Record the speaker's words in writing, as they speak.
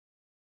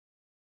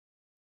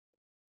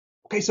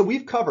Okay, so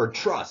we've covered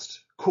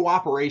trust,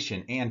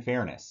 cooperation, and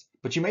fairness.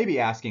 But you may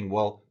be asking,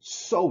 well,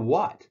 so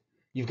what?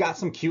 You've got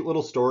some cute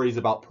little stories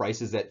about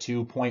prices at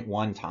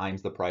 2.1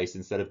 times the price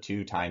instead of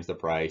 2 times the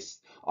price,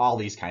 all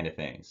these kind of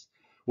things.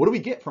 What do we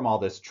get from all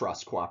this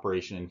trust,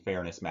 cooperation, and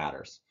fairness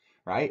matters,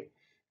 right?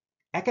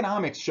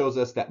 Economics shows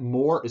us that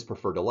more is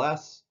preferred to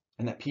less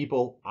and that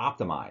people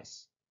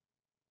optimize.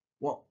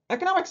 Well,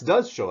 economics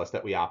does show us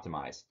that we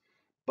optimize,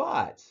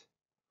 but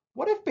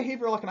what if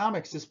behavioral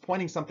economics is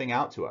pointing something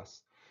out to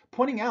us?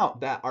 Pointing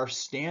out that our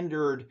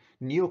standard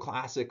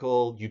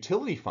neoclassical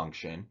utility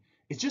function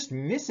is just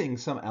missing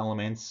some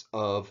elements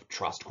of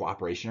trust,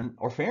 cooperation,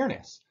 or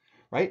fairness,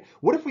 right?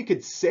 What if we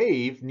could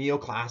save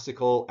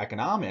neoclassical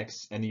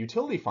economics and the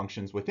utility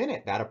functions within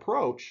it, that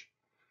approach,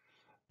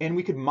 and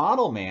we could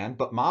model man,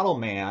 but model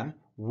man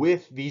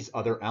with these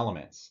other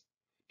elements?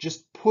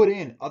 Just put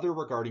in other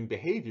regarding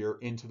behavior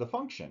into the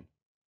function.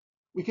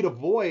 We could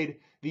avoid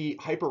the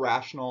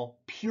hyper-rational,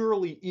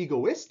 purely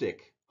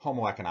egoistic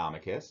Homo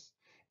economicus,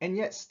 and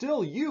yet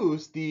still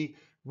use the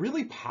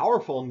really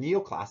powerful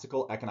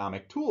neoclassical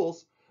economic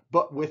tools,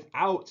 but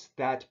without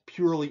that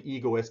purely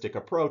egoistic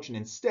approach, and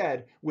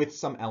instead with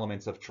some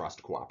elements of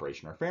trust,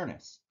 cooperation, or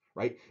fairness,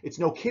 right? It's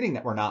no kidding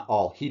that we're not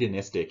all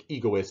hedonistic,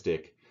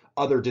 egoistic,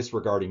 other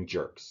disregarding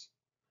jerks.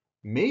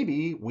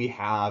 Maybe we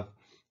have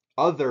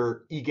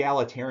other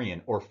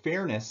egalitarian or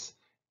fairness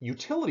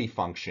utility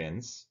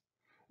functions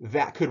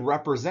that could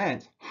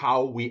represent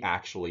how we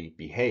actually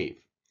behave.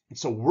 And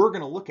so we're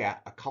going to look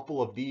at a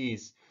couple of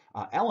these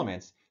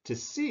elements to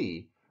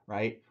see,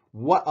 right,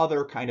 what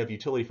other kind of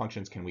utility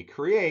functions can we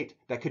create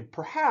that could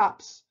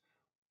perhaps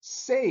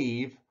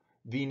save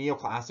the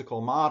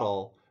neoclassical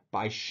model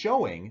by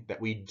showing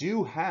that we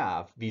do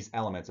have these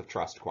elements of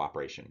trust,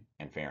 cooperation,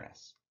 and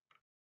fairness.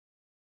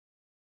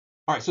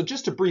 All right, so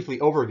just to briefly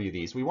overview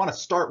these, we want to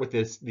start with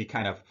the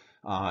kind of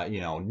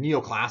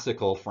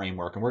neoclassical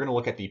framework, and we're going to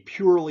look at the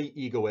purely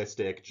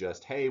egoistic,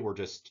 just, hey, we're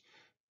just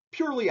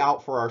purely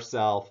out for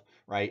ourselves,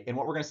 right? And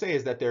what we're going to say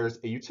is that there's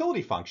a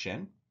utility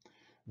function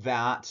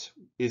that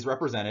is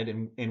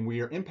represented, and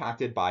we are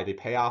impacted by the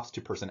payoffs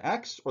to person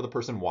X or the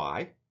person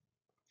Y.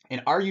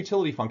 And our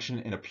utility function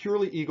in a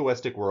purely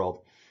egoistic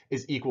world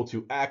is equal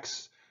to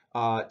X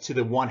to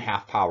the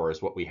 1/2 power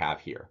is what we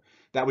have here.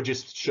 That would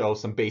just show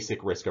some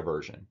basic risk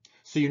aversion.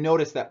 So you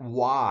notice that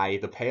Y,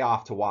 the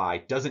payoff to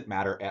Y, doesn't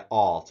matter at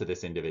all to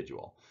this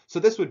individual. So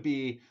this would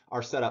be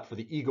our setup for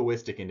the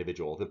egoistic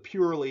individual, the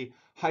purely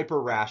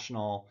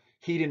hyper-rational,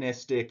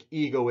 hedonistic,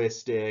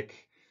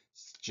 egoistic,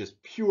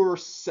 just pure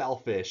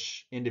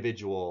selfish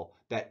individual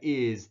that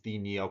is the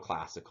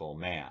neoclassical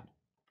man.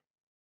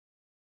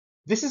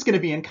 This is going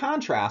to be in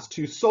contrast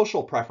to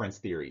social preference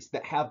theories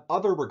that have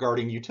other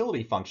regarding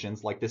utility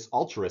functions like this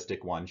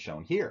altruistic one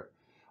shown here.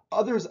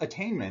 Others'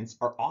 attainments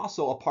are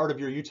also a part of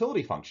your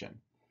utility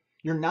function.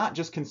 You're not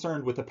just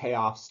concerned with the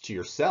payoffs to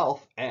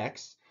yourself,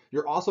 X,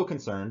 you're also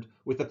concerned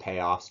with the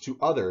payoffs to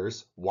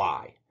others,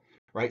 Y,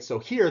 right? So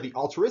here, the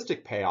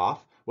altruistic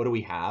payoff, what do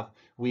we have?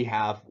 We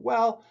have,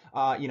 well,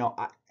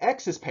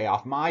 X's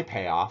payoff, my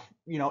payoff,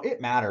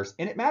 it matters,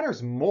 and it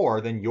matters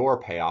more than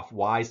your payoff,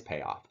 Y's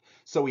payoff.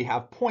 So we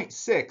have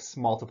 0.6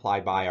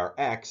 multiplied by our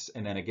X,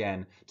 and then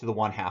again to the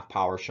 1/2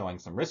 power showing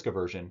some risk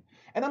aversion.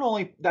 And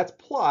then that's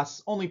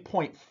plus only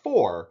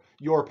 0.4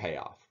 your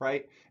payoff,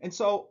 right? And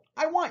so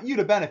I want you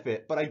to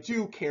benefit, but I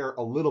do care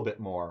a little bit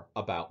more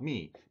about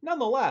me.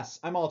 Nonetheless,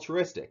 I'm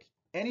altruistic.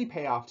 Any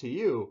payoff to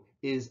you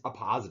is a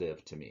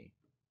positive to me.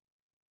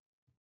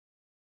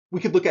 We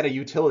could look at a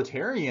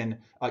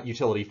utilitarian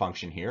utility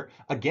function here.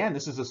 Again,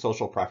 this is a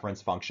social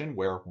preference function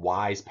where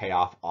Y's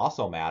payoff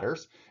also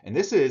matters. And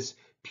this is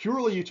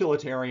purely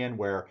utilitarian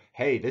where,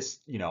 hey,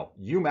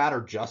 you matter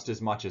just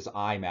as much as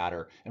I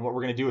matter. And what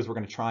we're going to do is we're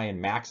going to try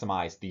and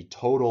maximize the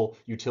total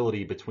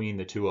utility between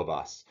the two of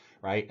us,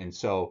 right? And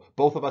so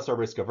both of us are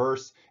risk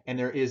averse and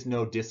there is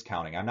no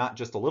discounting. I'm not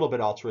just a little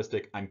bit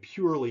altruistic, I'm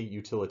purely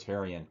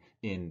utilitarian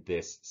in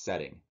this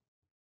setting.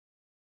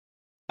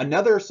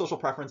 Another social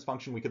preference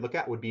function we could look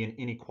at would be an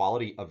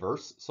inequality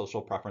averse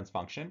social preference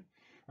function,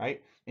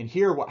 right? And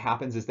here what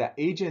happens is that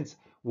agents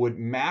would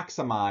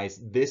maximize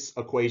this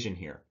equation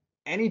here.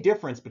 Any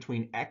difference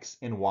between X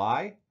and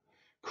Y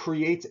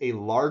creates a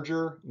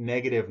larger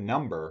negative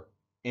number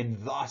and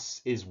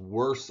thus is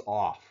worse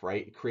off,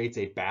 right? It creates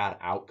a bad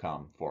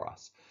outcome for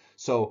us.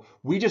 So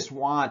we just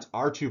want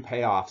our two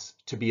payoffs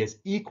to be as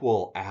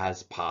equal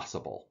as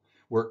possible.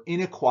 We're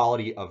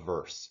inequality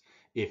averse.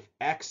 If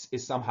X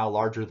is somehow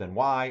larger than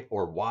Y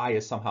or Y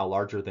is somehow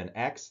larger than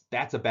X,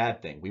 that's a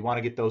bad thing. We want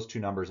to get those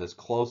two numbers as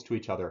close to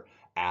each other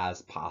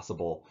as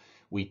possible.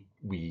 We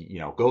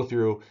go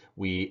through,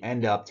 we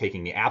end up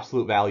taking the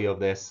absolute value of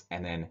this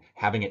and then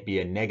having it be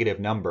a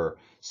negative number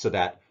so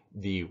that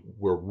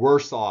we're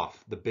worse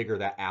off the bigger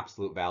that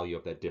absolute value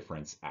of that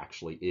difference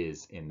actually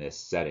is in this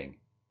setting.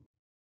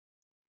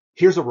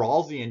 Here's a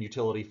Rawlsian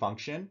utility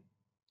function,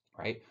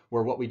 right?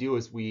 Where what we do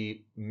is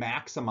we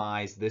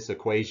maximize this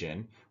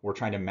equation. We're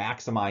trying to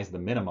maximize the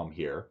minimum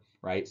here,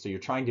 right? So you're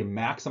trying to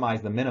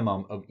maximize the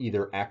minimum of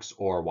either X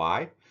or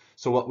Y.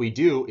 So what we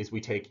do is we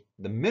take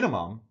the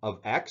minimum of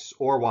X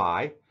or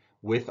Y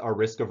with our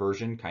risk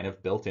aversion kind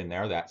of built in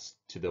there. That's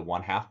to the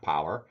 1/2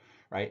 power,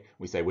 right?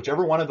 We say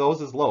whichever one of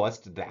those is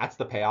lowest, that's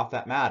the payoff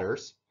that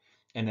matters.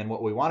 And then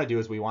what we want to do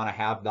is we want to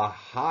have the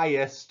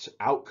highest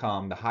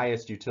outcome, the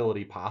highest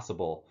utility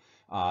possible.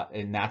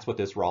 And that's what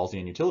this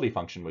Rawlsian utility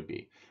function would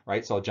be,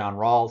 right? So John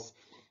Rawls,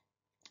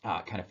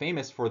 kind of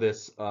famous for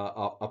this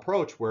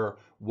approach where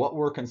what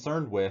we're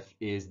concerned with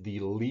is the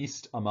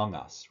least among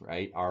us,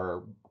 right?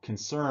 Our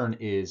concern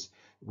is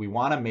we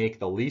want to make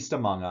the least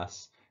among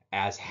us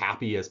as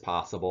happy as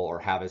possible or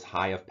have as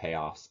high of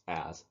payoffs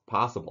as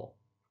possible.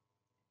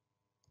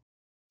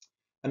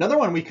 Another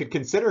one we could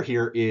consider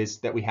here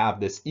is that we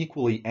have this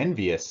equally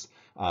envious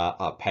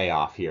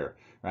payoff here,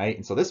 right?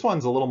 And so this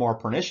one's a little more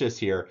pernicious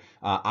here.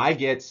 I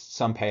get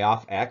some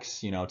payoff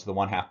X, to the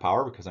 1/2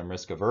 power because I'm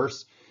risk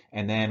averse.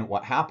 And then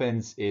what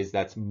happens is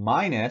that's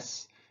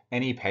minus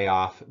any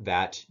payoff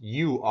that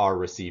you are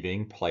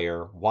receiving,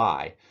 player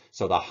Y.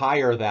 So the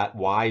higher that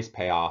Y's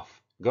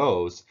payoff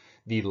goes,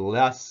 the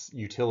less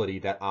utility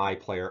that I,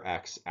 player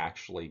X,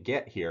 actually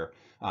get here.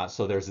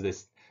 So there's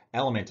this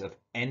element of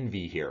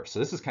envy here. So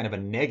this is kind of a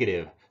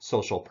negative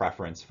social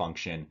preference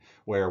function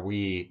where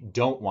we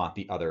don't want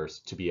the others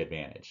to be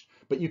advantaged.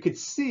 But you could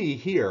see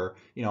here,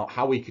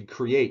 how we could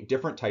create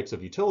different types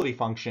of utility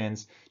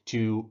functions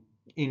to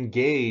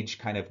engage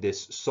kind of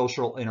this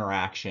social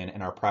interaction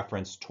and our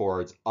preference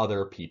towards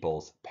other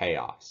people's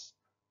payoffs.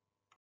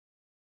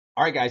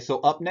 All right, guys,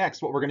 so up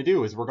next, what we're going to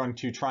do is we're going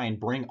to try and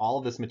bring all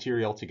of this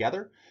material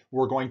together.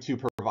 We're going to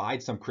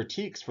provide some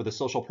critiques for the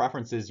social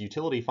preferences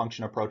utility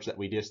function approach that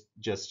we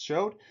just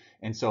showed.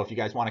 And so if you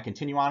guys want to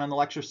continue on in the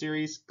lecture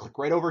series, click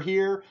right over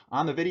here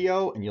on the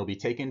video and you'll be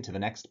taken to the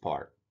next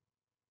part.